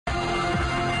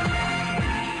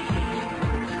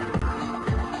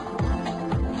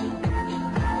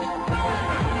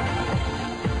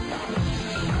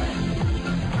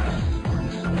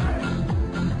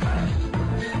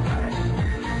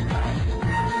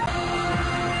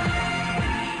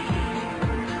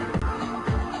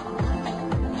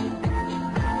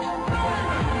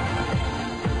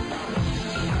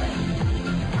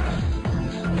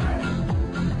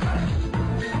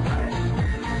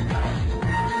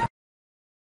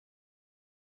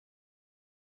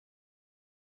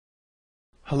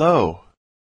Hello.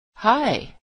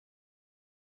 Hi.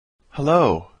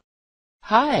 Hello.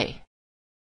 Hi.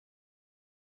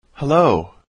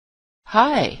 Hello.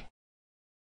 Hi.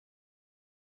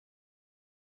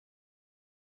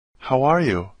 How are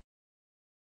you?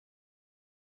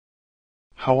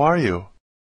 How are you?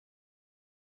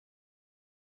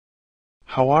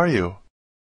 How are you?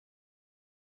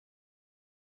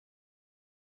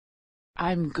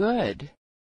 I'm good.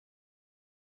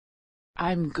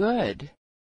 I'm good.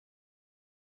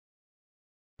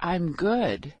 I'm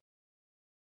good.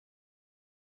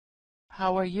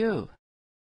 How are you?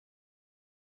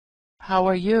 How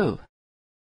are you?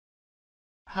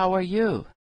 How are you?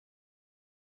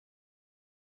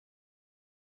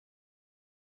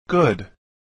 Good.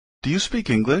 Do you speak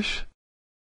English?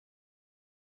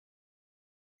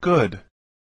 Good.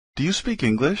 Do you speak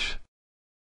English?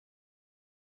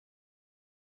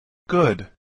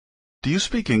 Good. Do you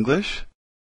speak English?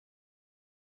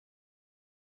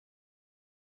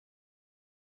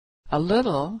 A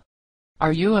little.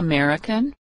 Are you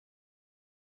American?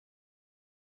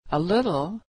 A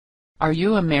little. Are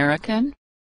you American?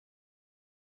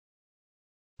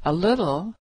 A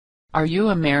little. Are you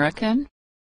American?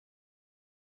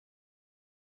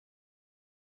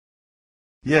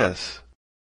 Yes.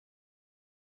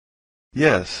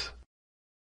 Yes.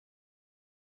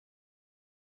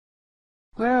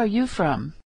 Where are you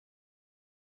from?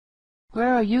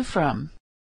 Where are you from?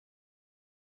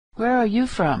 Where are you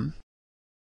from?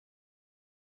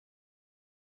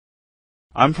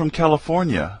 I'm from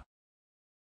California.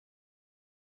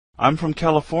 I'm from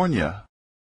California.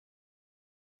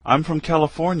 I'm from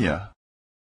California.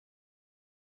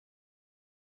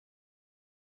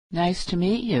 Nice to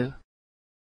meet you.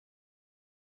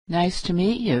 Nice to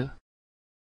meet you.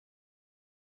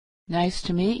 Nice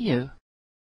to meet you.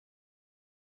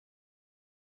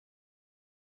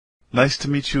 Nice to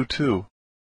meet you too.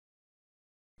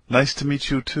 Nice to meet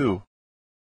you too.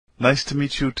 Nice to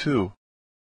meet you too.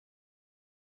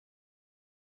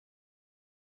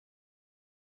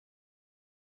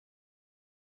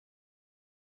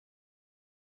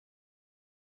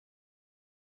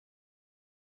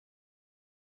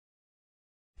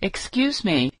 Excuse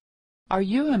me. Are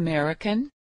you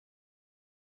American?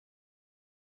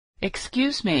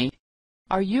 Excuse me.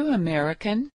 Are you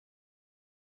American?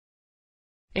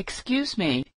 Excuse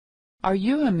me. Are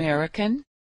you American?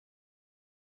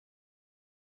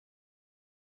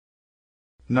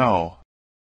 No.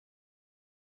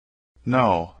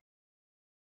 No.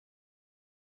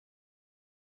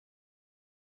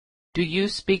 Do you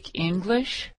speak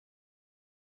English?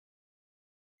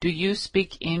 Do you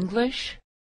speak English?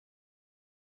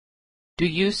 Do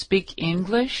you speak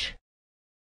English?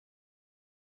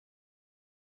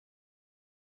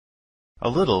 A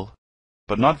little,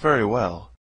 but not very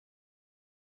well.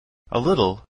 A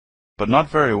little, but not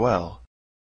very well.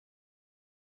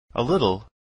 A little,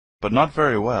 but not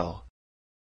very well.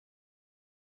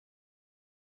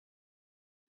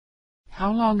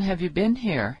 How long have you been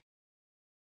here?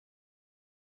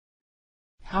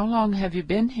 How long have you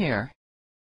been here?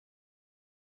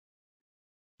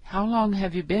 How long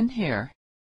have you been here?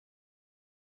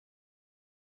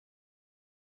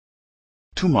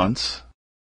 2 months.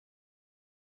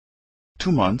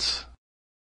 2 months.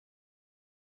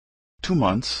 2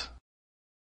 months.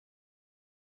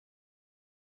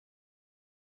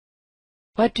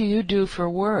 What do you do for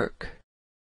work?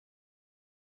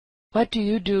 What do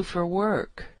you do for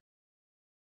work?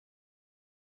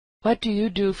 What do you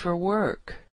do for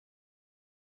work?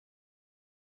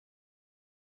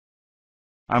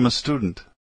 I'm a student.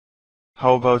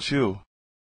 How about you?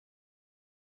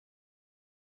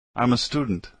 I'm a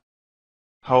student.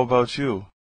 How about you?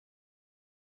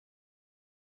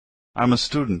 I'm a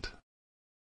student.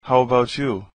 How about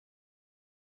you?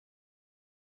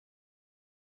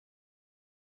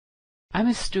 I'm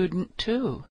a student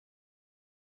too.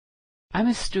 I'm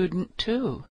a student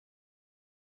too.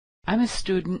 I'm a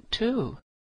student too.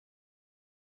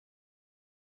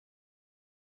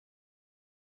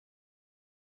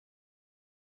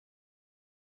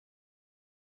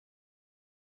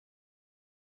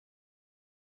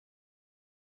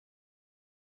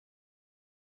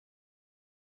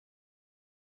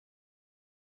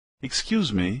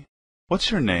 Excuse me,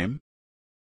 what's your name?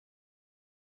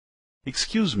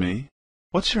 Excuse me,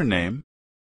 what's your name?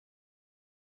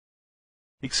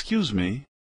 Excuse me,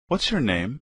 what's your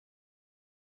name?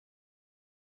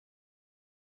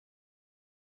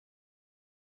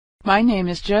 My name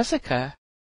is Jessica.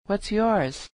 What's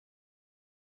yours?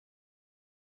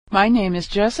 My name is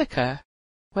Jessica.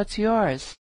 What's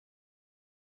yours?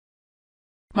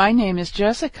 My name is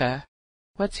Jessica.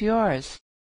 What's yours?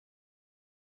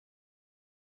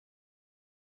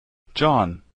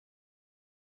 John,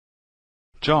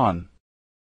 John,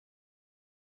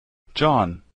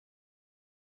 John.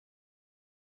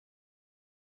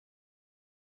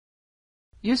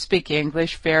 You speak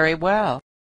English very well.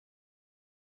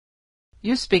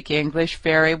 You speak English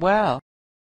very well.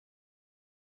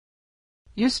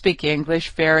 You speak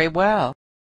English very well.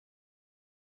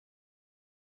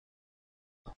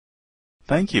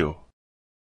 Thank you.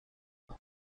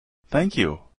 Thank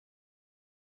you.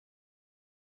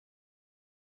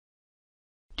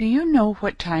 Do you know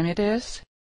what time it is?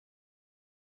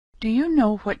 Do you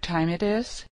know what time it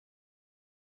is?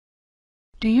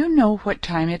 Do you know what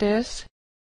time it is?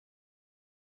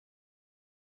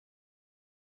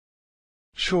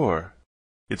 Sure,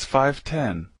 it's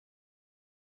 5:10.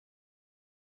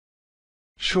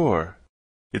 Sure,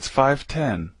 it's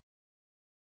 5:10.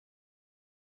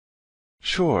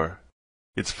 Sure,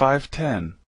 it's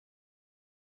 5:10.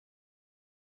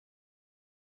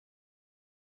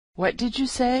 What did you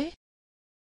say?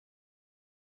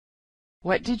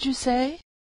 What did you say?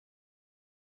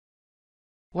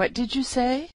 What did you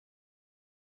say?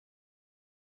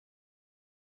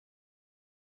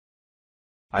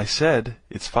 I said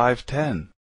it's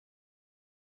 5:10.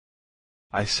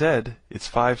 I said it's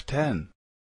 5:10.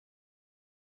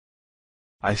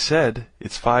 I said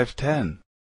it's 5:10.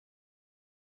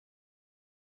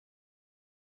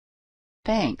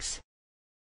 Thanks.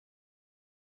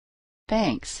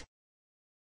 Thanks.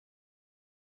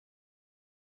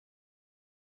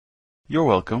 You're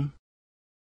welcome.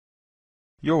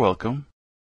 You're welcome.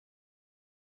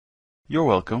 You're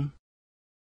welcome.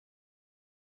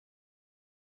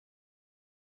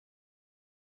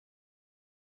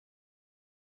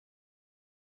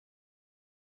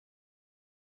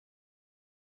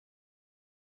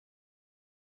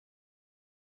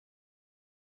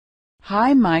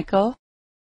 Hi, Michael.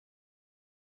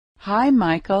 Hi,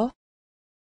 Michael.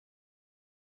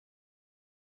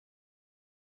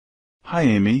 Hi,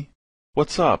 Amy.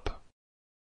 What's up?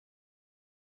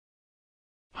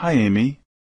 Hi, Amy.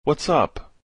 What's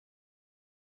up?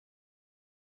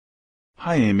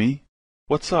 Hi, Amy.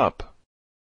 What's up?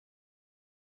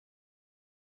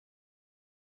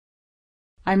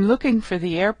 I'm looking for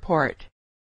the airport.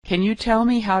 Can you tell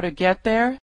me how to get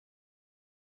there?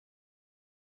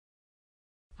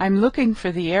 I'm looking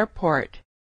for the airport.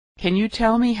 Can you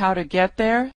tell me how to get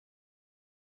there?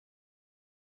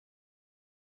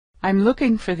 I'm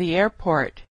looking for the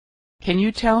airport. Can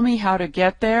you tell me how to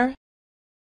get there?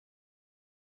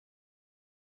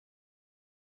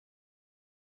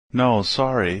 No,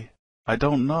 sorry. I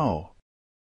don't know.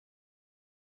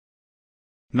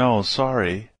 No,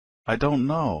 sorry. I don't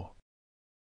know.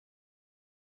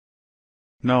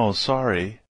 No,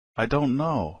 sorry. I don't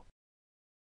know.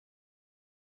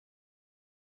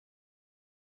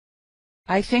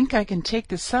 I think I can take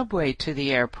the subway to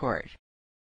the airport.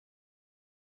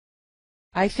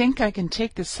 I think I can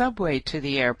take the subway to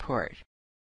the airport.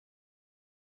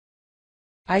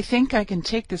 I think I can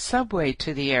take the subway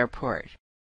to the airport.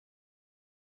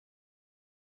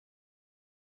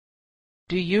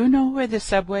 Do you know where the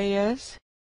subway is?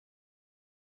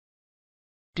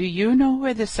 Do you know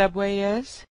where the subway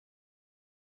is?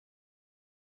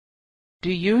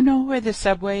 Do you know where the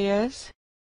subway is?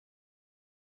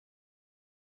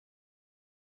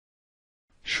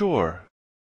 Sure.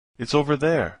 It's over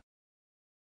there.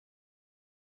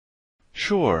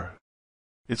 Sure.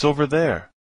 It's over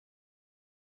there.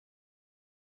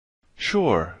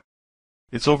 Sure.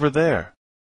 It's over there.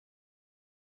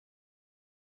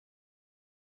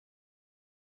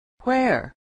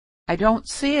 Where? I don't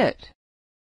see it.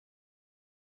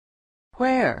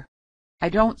 Where? I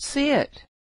don't see it.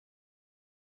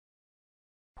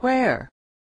 Where?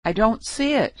 I don't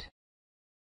see it.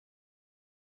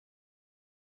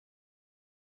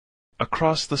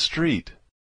 Across the street.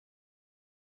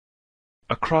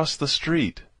 Across the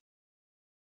street.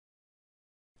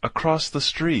 Across the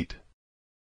street.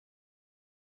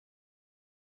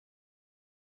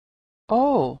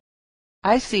 Oh,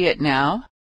 I see it now.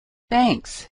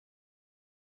 Thanks.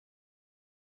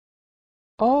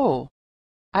 Oh,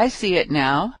 I see it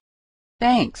now.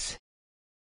 Thanks.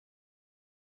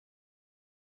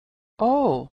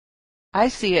 Oh, I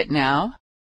see it now.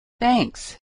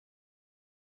 Thanks.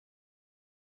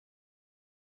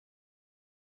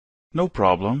 No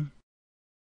problem.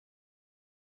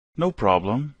 No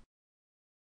problem.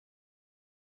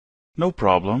 No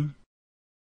problem.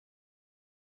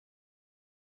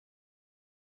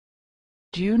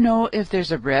 Do you know if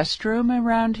there's a restroom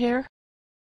around here?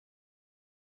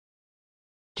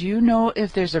 Do you know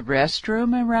if there's a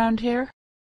restroom around here?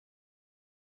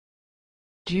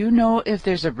 Do you know if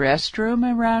there's a restroom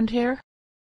around here?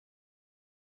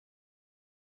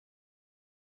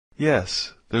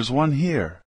 Yes, there's one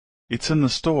here. It's in the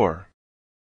store.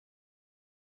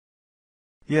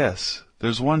 Yes,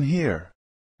 there's one here.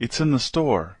 It's in the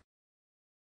store.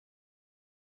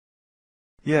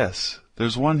 Yes,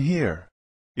 there's one here.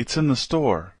 It's in the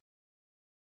store.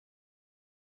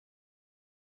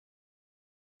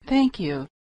 Thank you.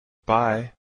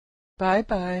 Bye.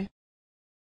 Bye-bye.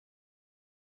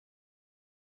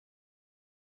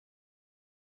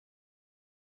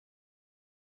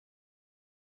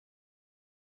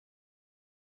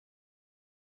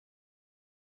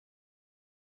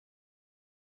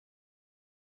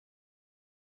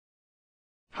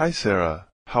 Hi, Sarah.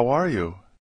 How are you?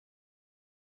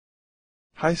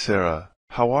 Hi, Sarah.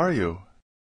 How are you?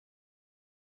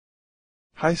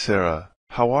 Hi, Sarah.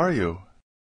 How are you?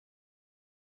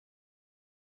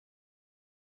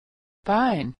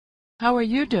 Fine. How are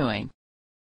you doing?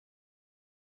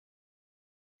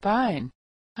 Fine.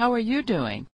 How are you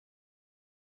doing?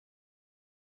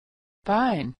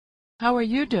 Fine. How are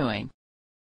you doing?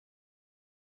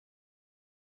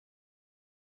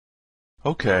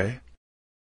 Okay.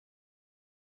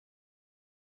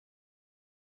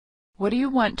 What do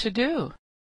you want to do?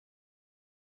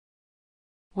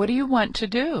 What do you want to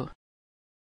do?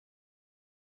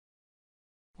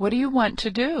 What do you want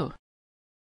to do?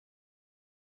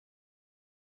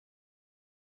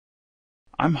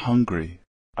 I'm hungry.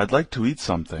 I'd like to eat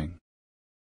something.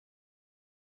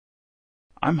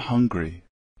 I'm hungry.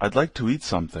 I'd like to eat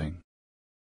something.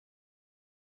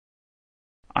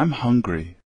 I'm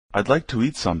hungry. I'd like to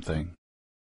eat something.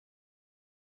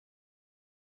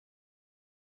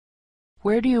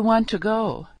 Where do you want to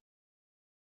go?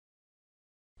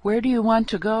 Where do you want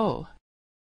to go?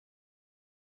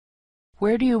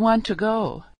 Where do you want to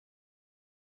go?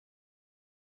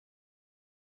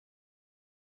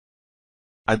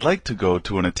 I'd like to go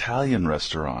to an Italian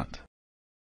restaurant.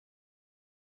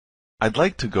 I'd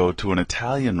like to go to an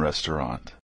Italian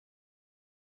restaurant.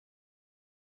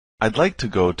 I'd like to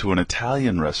go to an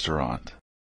Italian restaurant.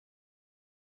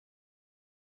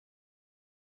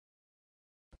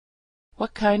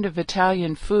 What kind of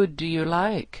Italian food do you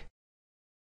like?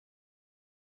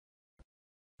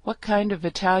 What kind of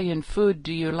Italian food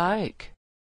do you like?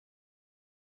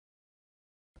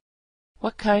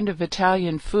 What kind of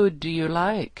Italian food do you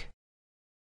like?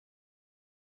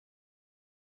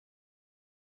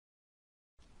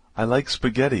 I like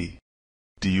spaghetti.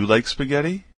 Do you like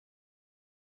spaghetti?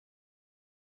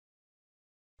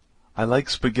 I like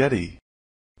spaghetti.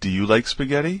 Do you like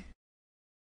spaghetti?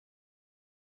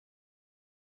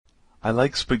 I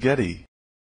like spaghetti.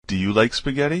 Do you like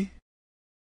spaghetti?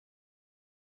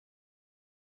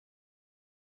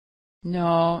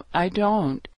 No, I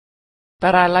don't.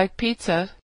 But I like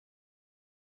pizza.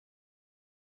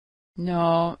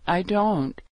 No, I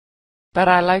don't. But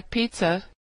I like pizza.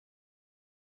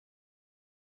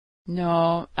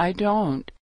 No, I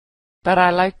don't. But I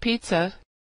like pizza.